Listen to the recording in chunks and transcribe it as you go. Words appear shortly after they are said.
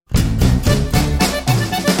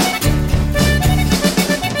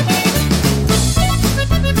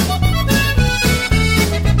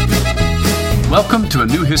to a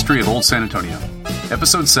new history of Old San Antonio.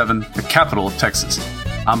 Episode 7, The Capital of Texas.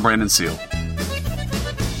 I'm Brandon Seal.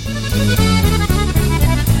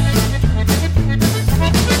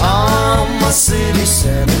 Oh, my city,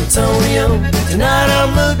 San Antonio. Tonight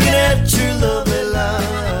I'm looking at your lovely life.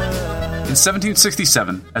 In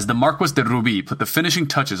 1767, as the Marquis de Rubí put the finishing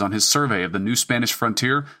touches on his survey of the new Spanish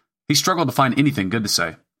frontier, he struggled to find anything good to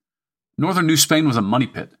say. Northern New Spain was a money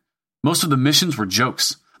pit. Most of the missions were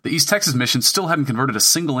jokes. The East Texas mission still hadn't converted a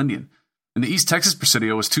single Indian, and the East Texas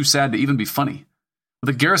Presidio was too sad to even be funny. With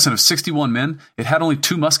a garrison of 61 men, it had only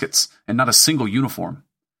 2 muskets and not a single uniform.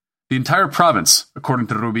 The entire province, according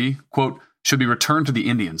to Rubí, quote, should be returned to the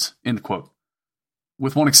Indians, end quote.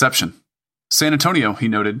 With one exception. San Antonio, he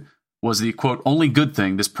noted, was the, quote, only good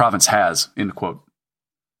thing this province has, end quote.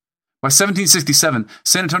 By 1767,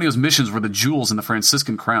 San Antonio's missions were the jewels in the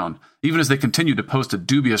Franciscan crown, even as they continued to post a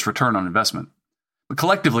dubious return on investment. But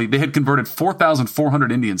collectively, they had converted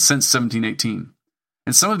 4,400 Indians since 1718.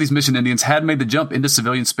 And some of these mission Indians had made the jump into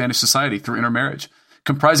civilian Spanish society through intermarriage,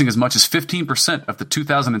 comprising as much as 15% of the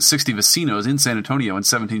 2,060 vecinos in San Antonio in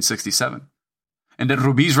 1767. And at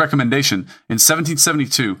Rubí's recommendation, in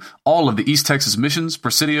 1772, all of the East Texas missions,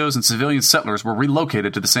 presidios, and civilian settlers were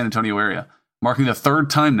relocated to the San Antonio area, marking the 3rd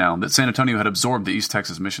time now that San Antonio had absorbed the East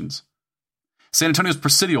Texas missions. San Antonio's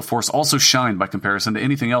presidial force also shined by comparison to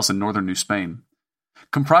anything else in northern New Spain.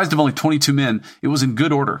 Comprised of only 22 men, it was in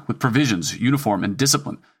good order, with provisions, uniform, and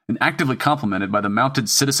discipline, and actively complemented by the mounted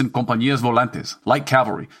citizen compañías volantes, light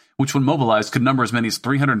cavalry, which when mobilized could number as many as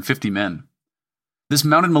 350 men. This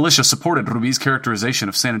mounted militia supported Rubí's characterization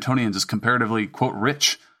of San Antonians as comparatively, quote,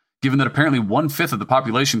 rich, given that apparently 1/5 of the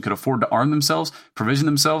population could afford to arm themselves, provision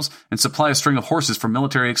themselves, and supply a string of horses for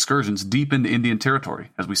military excursions deep into Indian territory,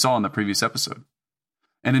 as we saw in the previous episode.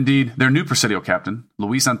 And indeed, their new presidio captain,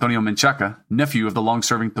 Luis Antonio Menchaca, nephew of the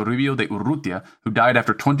long-serving Toribio de Urrutia, who died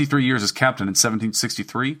after 23 years as captain in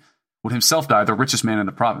 1763, would himself die the richest man in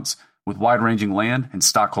the province, with wide-ranging land and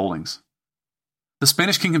stock holdings. The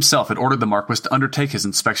Spanish king himself had ordered the Marquis to undertake his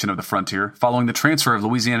inspection of the frontier following the transfer of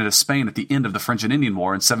Louisiana to Spain at the end of the French and Indian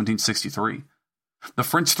War in 1763. The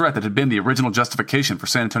French threat that had been the original justification for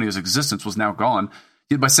San Antonio's existence was now gone,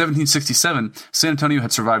 yet by 1767, San Antonio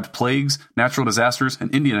had survived plagues, natural disasters,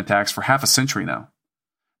 and Indian attacks for half a century now.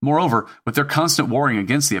 Moreover, with their constant warring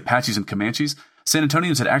against the Apaches and Comanches, San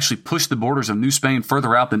Antonians had actually pushed the borders of New Spain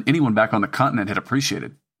further out than anyone back on the continent had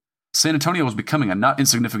appreciated. San Antonio was becoming a not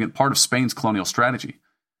insignificant part of Spain's colonial strategy.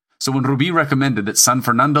 So when Rubí recommended that San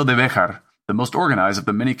Fernando de Béjar, the most organized of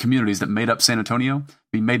the many communities that made up San Antonio,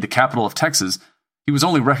 be made the capital of Texas, he was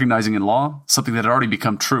only recognizing in law something that had already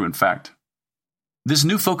become true in fact. This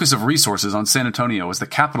new focus of resources on San Antonio as the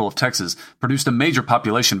capital of Texas produced a major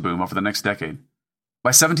population boom over the next decade.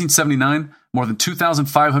 By 1779, more than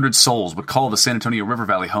 2,500 souls would call the San Antonio River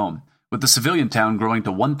Valley home, with the civilian town growing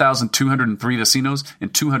to 1,203 vecinos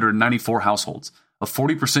and 294 households, a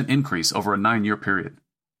 40% increase over a 9-year period.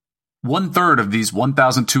 1/3 of these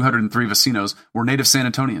 1,203 vecinos were native San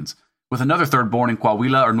Antonians, with another third born in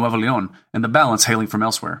Coahuila or Nuevo León, and the balance hailing from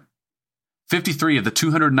elsewhere. 53 of the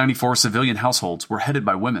 294 civilian households were headed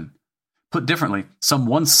by women. Put differently, some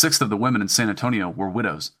 1/6 of the women in San Antonio were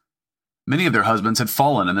widows. Many of their husbands had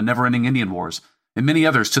fallen in the never-ending Indian wars, and many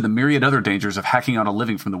others to the myriad other dangers of hacking out a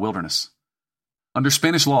living from the wilderness. Under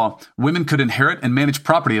Spanish law, women could inherit and manage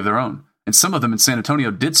property of their own, and some of them in San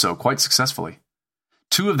Antonio did so quite successfully.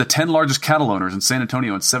 2 of the 10 largest cattle owners in San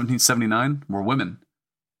Antonio in 1779 were women.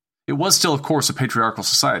 It was still, of course, a patriarchal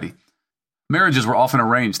society. Marriages were often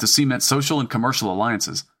arranged to cement social and commercial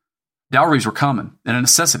alliances. Dowries were common and a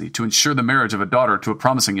necessity to ensure the marriage of a daughter to a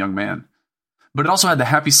promising young man. But it also had the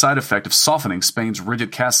happy side effect of softening Spain's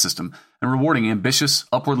rigid caste system and rewarding ambitious,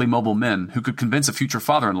 upwardly mobile men who could convince a future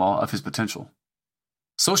father-in-law of his potential.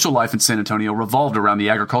 Social life in San Antonio revolved around the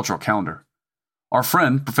agricultural calendar. Our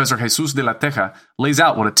friend, Professor Jesus de la Teja, lays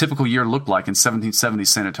out what a typical year looked like in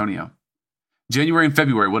 1770s San Antonio. January and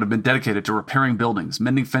February would have been dedicated to repairing buildings,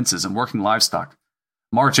 mending fences, and working livestock.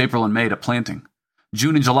 March, April, and May to planting.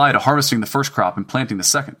 June and July to harvesting the first crop and planting the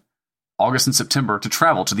second. August and September to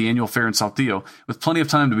travel to the annual fair in Saltillo, with plenty of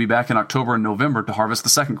time to be back in October and November to harvest the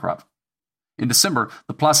second crop. In December,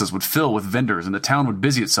 the plazas would fill with vendors and the town would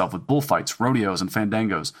busy itself with bullfights, rodeos, and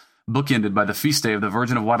fandangos, bookended by the feast day of the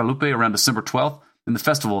Virgin of Guadalupe around December 12th and the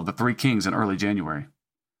Festival of the Three Kings in early January.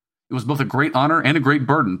 It was both a great honor and a great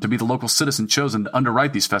burden to be the local citizen chosen to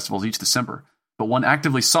underwrite these festivals each December, but one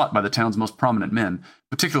actively sought by the town's most prominent men,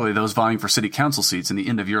 particularly those vying for city council seats in the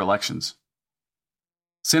end-of-year elections.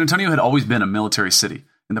 San Antonio had always been a military city,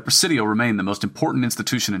 and the Presidio remained the most important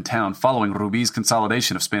institution in town following Rubí's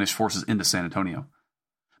consolidation of Spanish forces into San Antonio.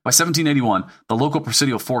 By 1781, the local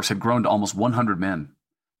Presidio force had grown to almost 100 men.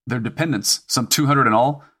 Their dependents, some 200 in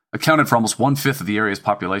all, accounted for almost one-fifth of the area's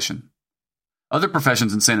population. Other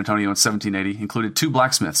professions in San Antonio in 1780 included 2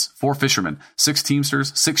 blacksmiths, 4 fishermen, 6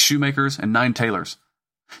 teamsters, 6 shoemakers, and 9 tailors.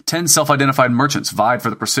 10 self-identified merchants vied for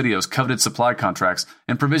the Presidio's coveted supply contracts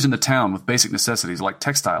and provisioned the town with basic necessities like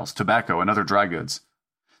textiles, tobacco, and other dry goods.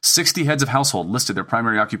 60 heads of household listed their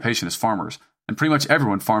primary occupation as farmers, and pretty much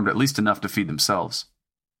everyone farmed at least enough to feed themselves.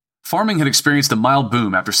 Farming had experienced a mild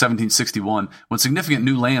boom after 1761 when significant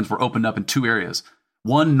new lands were opened up in 2 areas,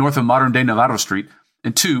 one north of modern-day Navarro Street,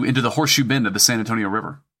 and 2 into the horseshoe bend of the San Antonio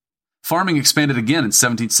River. Farming expanded again in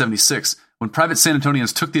 1776 when private San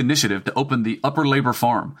Antonians took the initiative to open the Upper Labor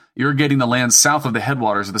Farm, irrigating the land south of the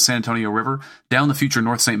headwaters of the San Antonio River, down the future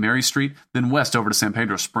North St. Mary Street, then west over to San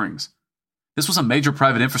Pedro Springs. This was a major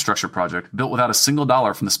private infrastructure project built without a single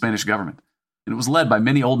dollar from the Spanish government, and it was led by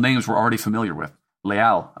many old names we're already familiar with: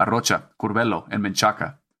 Leal, Arrocha, Curbelo, and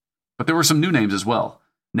Menchaca. But there were some new names as well,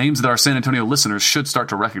 names that our San Antonio listeners should start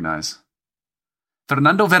to recognize.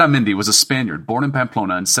 Fernando Veramendi was a Spaniard born in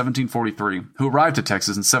Pamplona in 1743 who arrived to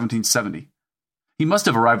Texas in 1770. He must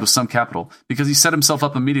have arrived with some capital because he set himself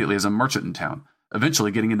up immediately as a merchant in town,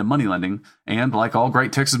 eventually getting into money lending and, like all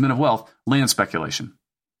great Texas men of wealth, land speculation.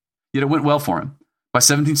 Yet it went well for him. By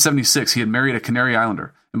 1776, he had married a Canary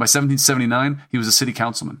Islander, and by 1779, he was a city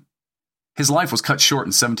councilman. His life was cut short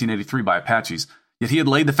in 1783 by Apaches, yet he had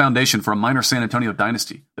laid the foundation for a minor San Antonio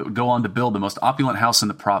dynasty that would go on to build the most opulent house in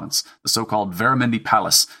the province, the so-called Veramendi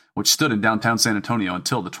Palace, which stood in downtown San Antonio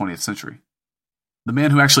until the 20th century. The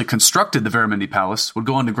man who actually constructed the Veramendi Palace would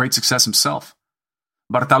go on to great success himself.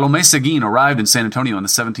 Bartolomé Seguin arrived in San Antonio in the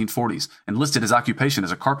 1740s and listed his occupation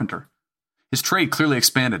as a carpenter. His trade clearly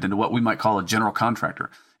expanded into what we might call a general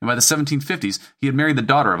contractor, and by the 1750s, he had married the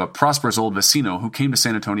daughter of a prosperous old vecino who came to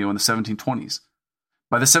San Antonio in the 1720s.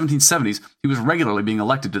 By the 1770s, he was regularly being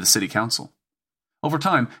elected to the city council. Over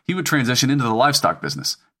time, he would transition into the livestock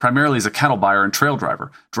business, primarily as a cattle buyer and trail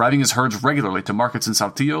driver, driving his herds regularly to markets in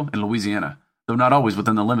Saltillo and Louisiana, though not always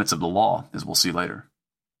within the limits of the law, as we'll see later.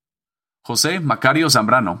 José Macario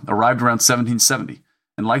Zambrano arrived around 1770,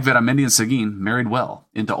 and like Veramendi and Seguin, married well,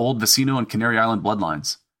 into old Vecino and Canary Island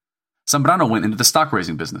bloodlines. Zambrano went into the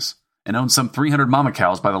stock-raising business, and owned some 300 mama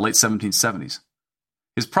cows by the late 1770s.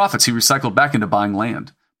 His profits he recycled back into buying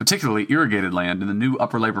land, particularly irrigated land in the new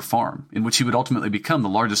Upper Labor Farm, in which he would ultimately become the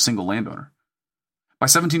largest single landowner. By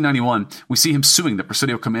 1791, we see him suing the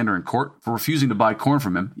Presidio commander in court for refusing to buy corn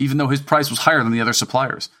from him, even though his price was higher than the other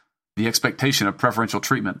suppliers, the expectation of preferential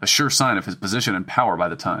treatment a sure sign of his position and power by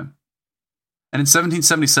the time. And in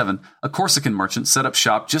 1777, a Corsican merchant set up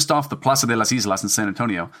shop just off the Plaza de las Islas in San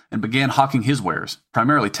Antonio and began hawking his wares,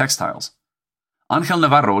 primarily textiles. Angel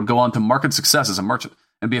Navarro would go on to marked success as a merchant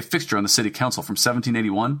and be a fixture on the city council from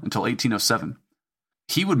 1781 until 1807.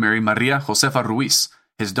 He would marry Maria Josefa Ruiz,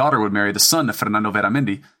 his daughter would marry the son of Fernando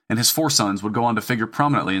Veramendi, and his 4 sons would go on to figure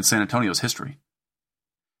prominently in San Antonio's history.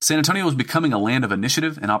 San Antonio was becoming a land of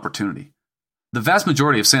initiative and opportunity. The vast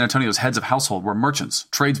majority of San Antonio's heads of household were merchants,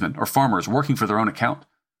 tradesmen, or farmers working for their own account.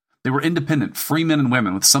 They were independent, free men and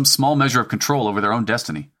women with some small measure of control over their own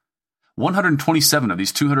destiny. 127 of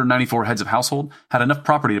these 294 heads of household had enough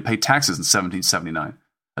property to pay taxes in 1779,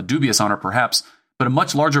 a dubious honor perhaps, but a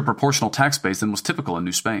much larger proportional tax base than was typical in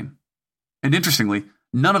New Spain. And interestingly,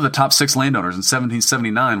 none of the top 6 landowners in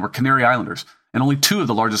 1779 were Canary Islanders, and only 2 of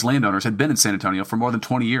the largest landowners had been in San Antonio for more than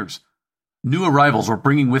 20 years. New arrivals were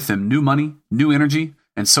bringing with them new money, new energy,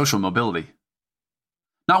 and social mobility.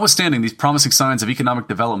 Notwithstanding these promising signs of economic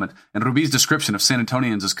development and Rubi's description of San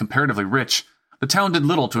Antonians as comparatively rich, the town did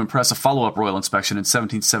little to impress a follow-up royal inspection in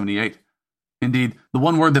 1778. Indeed, the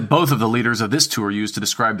one word that both of the leaders of this tour used to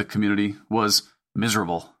describe the community was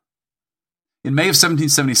miserable. In May of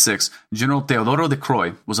 1776, General Teodoro de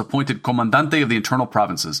Croix was appointed Comandante of the Internal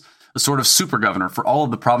Provinces, a sort of super-governor for all of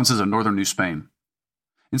the provinces of northern New Spain.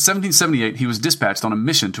 In 1778, he was dispatched on a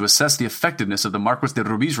mission to assess the effectiveness of the Marquis de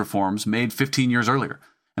Rubi's reforms made 15 years earlier,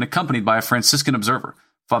 and accompanied by a Franciscan observer,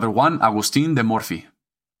 Father Juan Agustín de Morfi.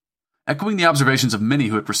 Echoing the observations of many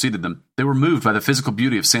who had preceded them, they were moved by the physical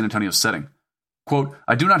beauty of San Antonio's setting. Quote,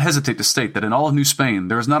 "I do not hesitate to state that in all of New Spain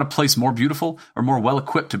there is not a place more beautiful or more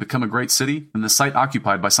well-equipped to become a great city than the site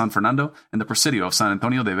occupied by San Fernando and the Presidio of San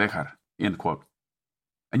Antonio de Béjar." End quote.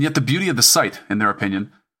 And yet the beauty of the site, in their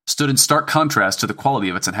opinion, stood in stark contrast to the quality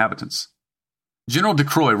of its inhabitants. General de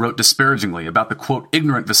Croix wrote disparagingly about the, quote,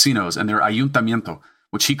 ignorant vecinos and their ayuntamiento,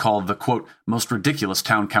 which he called the, quote, most ridiculous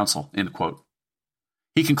town council, end quote.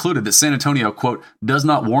 He concluded that San Antonio, quote, does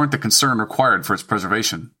not warrant the concern required for its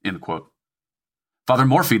preservation, end quote. Father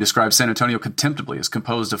Morphy describes San Antonio contemptibly as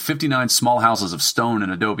composed of 59 small houses of stone and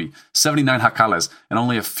adobe, 79 jacales, and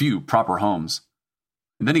only a few proper homes.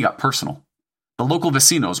 And then he got personal. The local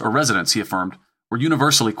vecinos, or residents, he affirmed, were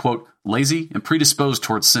universally, quote, lazy and predisposed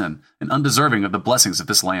towards sin, and undeserving of the blessings of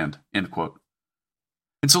this land, end quote.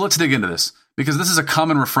 And so let's dig into this, because this is a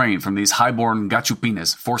common refrain from these high-born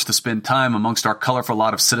gachupines forced to spend time amongst our colorful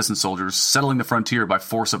lot of citizen soldiers settling the frontier by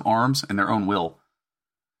force of arms and their own will.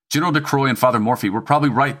 General de Croix and Father Morphy were probably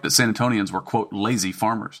right that San Antonians were, quote, lazy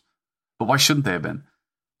farmers. But why shouldn't they have been?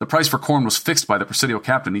 The price for corn was fixed by the Presidio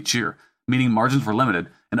captain each year, meaning margins were limited,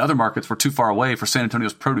 and other markets were too far away for San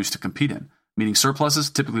Antonio's produce to compete in, meaning surpluses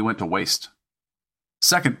typically went to waste.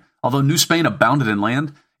 Second, although New Spain abounded in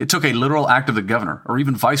land, it took a literal act of the governor, or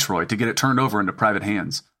even viceroy, to get it turned over into private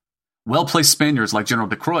hands. Well-placed Spaniards like General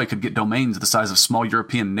de Croix could get domains the size of small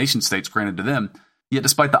European nation-states granted to them, yet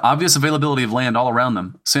despite the obvious availability of land all around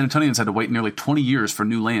them, San Antonians had to wait nearly 20 years for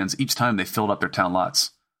new lands each time they filled up their town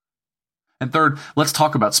lots. And third, let's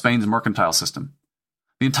talk about Spain's mercantile system.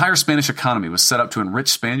 The entire Spanish economy was set up to enrich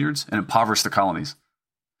Spaniards and impoverish the colonies.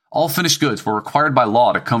 All finished goods were required by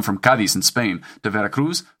law to come from Cádiz in Spain to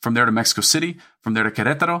Veracruz, from there to Mexico City, from there to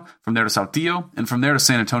Querétaro, from there to Saltillo, and from there to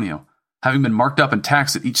San Antonio, having been marked up and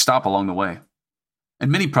taxed at each stop along the way. And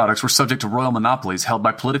many products were subject to royal monopolies held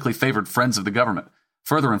by politically favored friends of the government,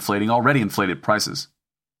 further inflating already inflated prices.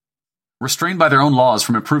 Restrained by their own laws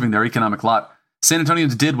from improving their economic lot, San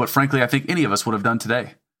Antonians did what frankly I think any of us would have done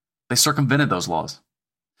today. They circumvented those laws.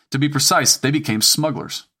 To be precise, they became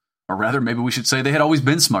smugglers. Or rather, maybe we should say they had always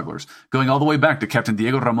been smugglers, going all the way back to Captain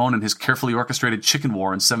Diego Ramon and his carefully orchestrated chicken war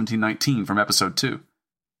in 1719 from episode 2.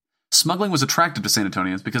 Smuggling was attractive to San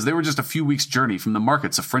Antonians because they were just a few weeks' journey from the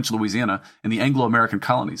markets of French Louisiana and the Anglo-American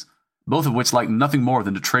colonies, both of which liked nothing more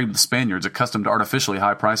than to trade with Spaniards accustomed to artificially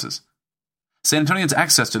high prices. San Antonians'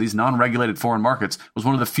 access to these non-regulated foreign markets was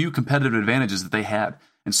one of the few competitive advantages that they had,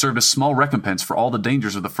 and served as small recompense for all the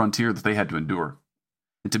dangers of the frontier that they had to endure.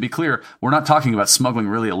 And to be clear, we're not talking about smuggling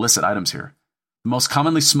really illicit items here. The most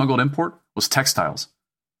commonly smuggled import was textiles.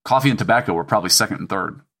 Coffee and tobacco were probably second and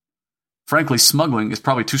third. Frankly, smuggling is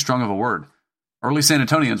probably too strong of a word. Early San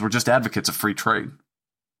Antonians were just advocates of free trade.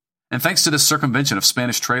 And thanks to this circumvention of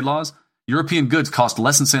Spanish trade laws, European goods cost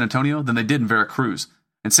less in San Antonio than they did in Veracruz,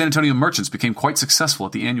 and San Antonio merchants became quite successful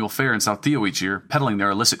at the annual fair in Saltillo each year, peddling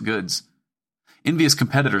their illicit goods. Envious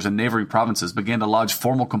competitors in neighboring provinces began to lodge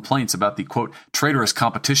formal complaints about the, quote, traitorous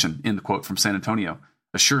competition, end quote, from San Antonio,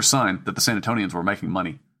 a sure sign that the San Antonians were making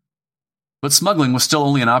money. But smuggling was still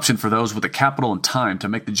only an option for those with the capital and time to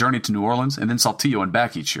make the journey to New Orleans and then Saltillo and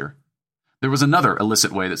back each year. There was another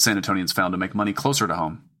illicit way that San Antonians found to make money closer to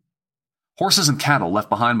home. Horses and cattle left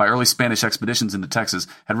behind by early Spanish expeditions into Texas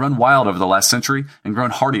had run wild over the last century and grown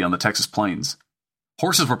hardy on the Texas plains.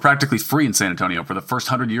 Horses were practically free in San Antonio for the first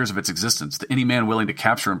 100 years of its existence to any man willing to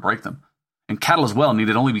capture and break them. And cattle as well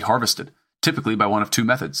needed only be harvested, typically by one of two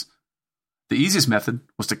methods. The easiest method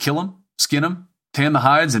was to kill them, skin them, tan the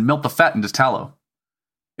hides, and melt the fat into tallow.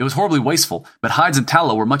 It was horribly wasteful, but hides and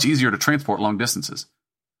tallow were much easier to transport long distances.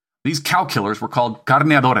 These cow killers were called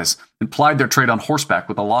carneadores and plied their trade on horseback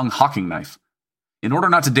with a long hawking knife. In order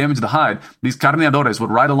not to damage the hide, these carneadores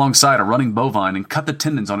would ride alongside a running bovine and cut the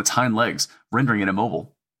tendons on its hind legs, rendering it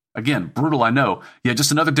immobile. Again, brutal I know, yet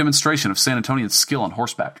just another demonstration of San Antonians' skill on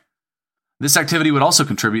horseback. This activity would also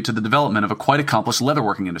contribute to the development of a quite accomplished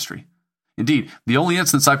leatherworking industry. Indeed, the only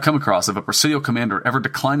instance I've come across of a Presidio commander ever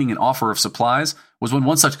declining an offer of supplies was when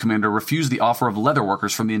one such commander refused the offer of leather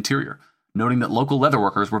workers from the interior, noting that local leather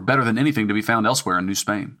workers were better than anything to be found elsewhere in New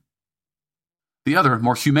Spain. The other,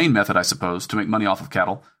 more humane method, I suppose, to make money off of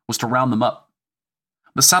cattle was to round them up.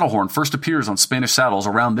 The saddle horn first appears on Spanish saddles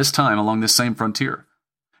around this time along this same frontier,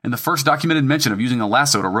 and the first documented mention of using a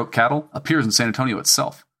lasso to rope cattle appears in San Antonio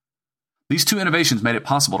itself. These two innovations made it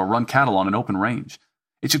possible to run cattle on an open range.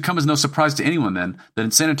 It should come as no surprise to anyone, then, that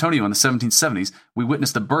in San Antonio in the 1770s, we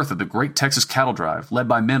witnessed the birth of the Great Texas Cattle Drive, led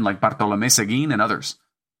by men like Bartolomé Seguin and others.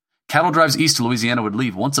 Cattle drives east to Louisiana would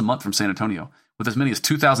leave once a month from San Antonio, with as many as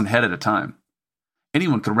 2,000 head at a time.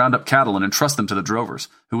 Anyone could round up cattle and entrust them to the drovers,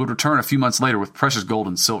 who would return a few months later with precious gold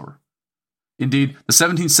and silver. Indeed, the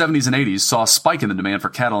 1770s and 80s saw a spike in the demand for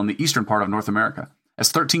cattle in the eastern part of North America, as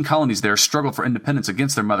 13 colonies there struggled for independence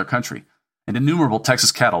against their mother country, and innumerable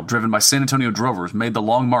Texas cattle driven by San Antonio drovers made the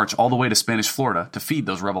long march all the way to Spanish Florida to feed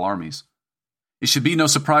those rebel armies. It should be no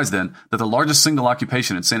surprise, then, that the largest single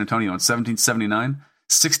occupation in San Antonio in 1779,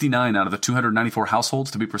 69 out of the 294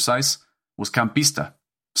 households to be precise, was campista,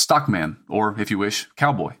 stockman, or, if you wish,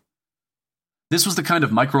 cowboy. This was the kind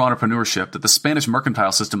of micro-entrepreneurship that the Spanish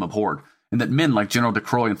mercantile system abhorred, and that men like General de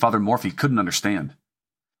Croix and Father Morphy couldn't understand.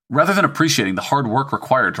 Rather than appreciating the hard work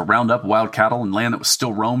required to round up wild cattle and land that was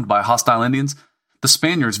still roamed by hostile Indians, the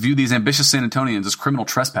Spaniards viewed these ambitious San Antonians as criminal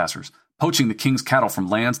trespassers, poaching the king's cattle from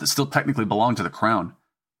lands that still technically belonged to the crown.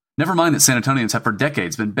 Never mind that San Antonians had for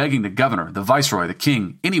decades been begging the governor, the viceroy, the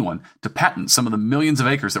king, anyone, to patent some of the millions of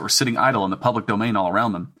acres that were sitting idle in the public domain all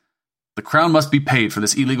around them. The crown must be paid for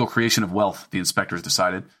this illegal creation of wealth, the inspectors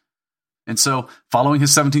decided. And so, following his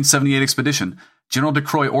 1778 expedition, General de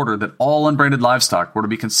Croix ordered that all unbranded livestock were to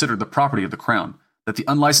be considered the property of the crown, that the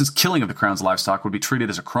unlicensed killing of the crown's livestock would be treated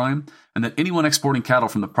as a crime, and that anyone exporting cattle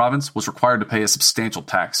from the province was required to pay a substantial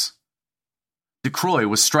tax. De Croix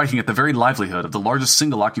was striking at the very livelihood of the largest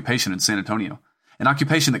single occupation in San Antonio, an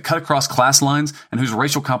occupation that cut across class lines and whose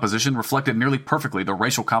racial composition reflected nearly perfectly the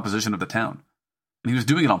racial composition of the town. And he was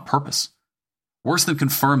doing it on purpose. Worse than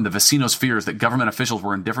confirm the vecinos' fears that government officials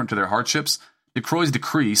were indifferent to their hardships, De Croix's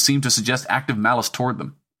decree seemed to suggest active malice toward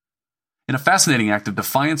them. In a fascinating act of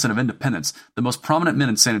defiance and of independence, the most prominent men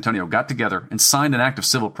in San Antonio got together and signed an act of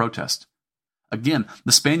civil protest. Again,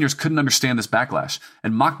 the Spaniards couldn't understand this backlash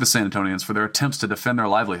and mocked the San Antonians for their attempts to defend their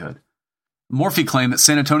livelihood. Morphy claimed that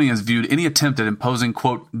San Antonians viewed any attempt at imposing,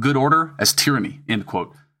 quote, good order as tyranny, end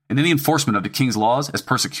quote, and any enforcement of the king's laws as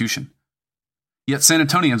persecution. Yet San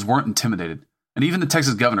Antonians weren't intimidated, and even the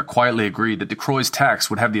Texas governor quietly agreed that De Croix's tax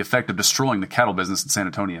would have the effect of destroying the cattle business in San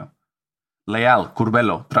Antonio. Leal,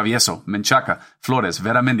 Curbelo, Travieso, Menchaca, Flores,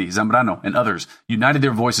 Veramendi, Zambrano, and others united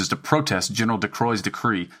their voices to protest General De Croix's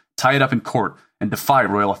decree, tie it up in court, and defy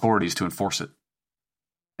royal authorities to enforce it.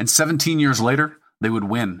 And 17 years later, they would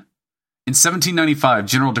win. In 1795,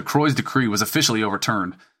 General De Croix's decree was officially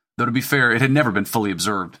overturned, though to be fair, it had never been fully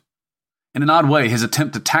observed. In an odd way, his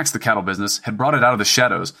attempt to tax the cattle business had brought it out of the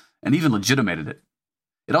shadows and even legitimated it.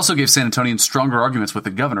 It also gave San Antonians stronger arguments with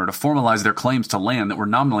the governor to formalize their claims to land that were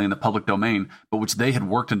nominally in the public domain, but which they had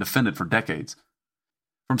worked and defended for decades.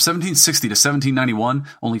 From 1760 to 1791,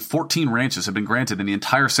 only 14 ranches had been granted in the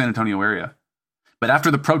entire San Antonio area. But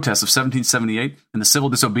after the protests of 1778 and the civil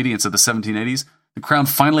disobedience of the 1780s, the crown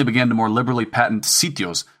finally began to more liberally patent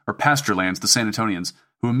sitios, or pasture lands, to San Antonians,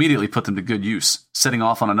 who immediately put them to good use, setting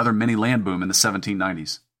off on another mini land boom in the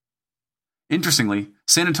 1790s. Interestingly,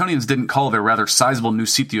 San Antonians didn't call their rather sizable new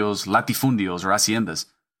sitios latifundios or haciendas.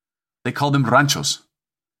 They called them ranchos.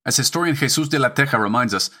 As historian Jesus de la Teja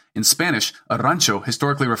reminds us, in Spanish, a rancho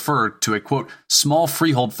historically referred to a, quote, small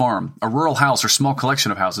freehold farm, a rural house or small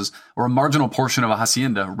collection of houses, or a marginal portion of a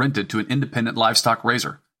hacienda rented to an independent livestock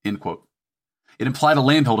raiser, end quote. It implied a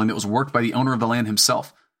landholding that was worked by the owner of the land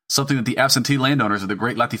himself, something that the absentee landowners of the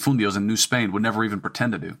great latifundios in New Spain would never even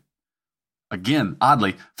pretend to do. Again,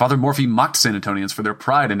 oddly, Father Morphy mocked San Antonians for their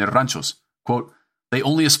pride in their ranchos. Quote, they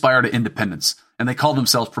only aspire to independence, and they call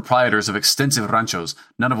themselves proprietors of extensive ranchos,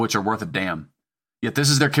 none of which are worth a damn. Yet this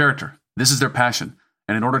is their character, this is their passion,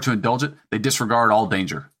 and in order to indulge it, they disregard all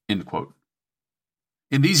danger, end quote.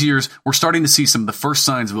 In these years, we're starting to see some of the first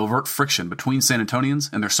signs of overt friction between San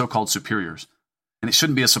Antonians and their so-called superiors, and it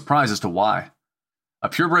shouldn't be a surprise as to why. A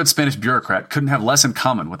purebred Spanish bureaucrat couldn't have less in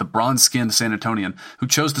common with a bronze-skinned San Antonian who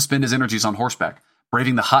chose to spend his energies on horseback,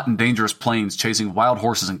 braving the hot and dangerous plains, chasing wild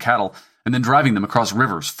horses and cattle, and then driving them across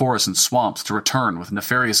rivers, forests, and swamps to return with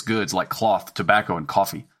nefarious goods like cloth, tobacco, and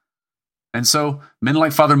coffee. And so, men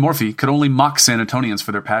like Father Morphy could only mock San Antonians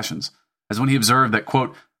for their passions, as when he observed that,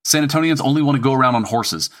 quote, San Antonians only want to go around on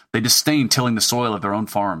horses, they disdain tilling the soil of their own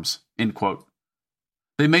farms, end quote.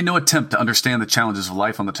 They made no attempt to understand the challenges of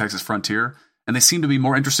life on the Texas frontier, and they seemed to be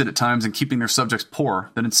more interested at times in keeping their subjects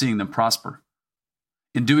poor than in seeing them prosper.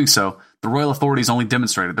 In doing so, the royal authorities only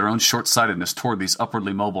demonstrated their own short-sightedness toward these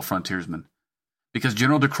upwardly mobile frontiersmen. Because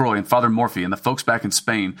General de Croix and Father Morphy and the folks back in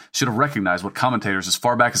Spain should have recognized what commentators as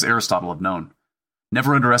far back as Aristotle have known.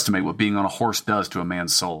 Never underestimate what being on a horse does to a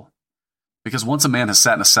man's soul. Because once a man has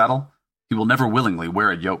sat in a saddle, he will never willingly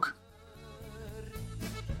wear a yoke.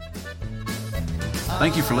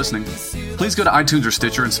 Thank you for listening. Please go to iTunes or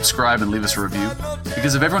Stitcher and subscribe and leave us a review.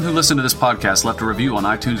 Because if everyone who listened to this podcast left a review on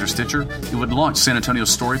iTunes or Stitcher, it would launch San Antonio's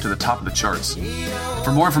story to the top of the charts.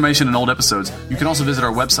 For more information and old episodes, you can also visit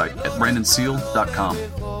our website at brandonseal.com.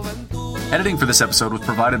 Editing for this episode was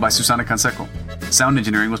provided by Susana Canseco. Sound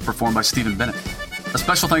engineering was performed by Stephen Bennett. A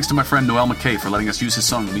special thanks to my friend Noel McKay for letting us use his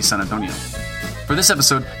song, Mi San Antonio. For this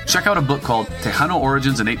episode, check out a book called Tejano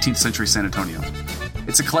Origins in 18th Century San Antonio.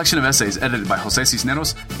 It's a collection of essays edited by Jose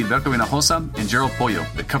Cisneros, Gilberto Hinojosa, and Gerald Pollo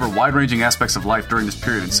that cover wide-ranging aspects of life during this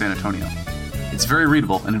period in San Antonio. It's very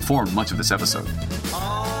readable and informed much of this episode.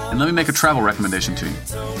 And let me make a travel recommendation to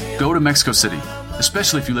you. Go to Mexico City,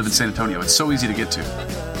 especially if you live in San Antonio. It's so easy to get to.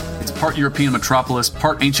 It's Part European metropolis,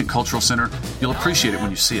 part ancient cultural center, you'll appreciate it when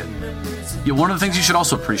you see it. Yet one of the things you should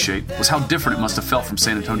also appreciate was how different it must have felt from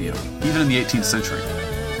San Antonio, even in the 18th century.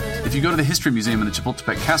 If you go to the History Museum in the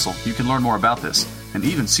Chapultepec Castle, you can learn more about this, and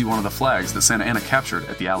even see one of the flags that Santa Anna captured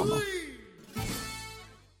at the Alamo.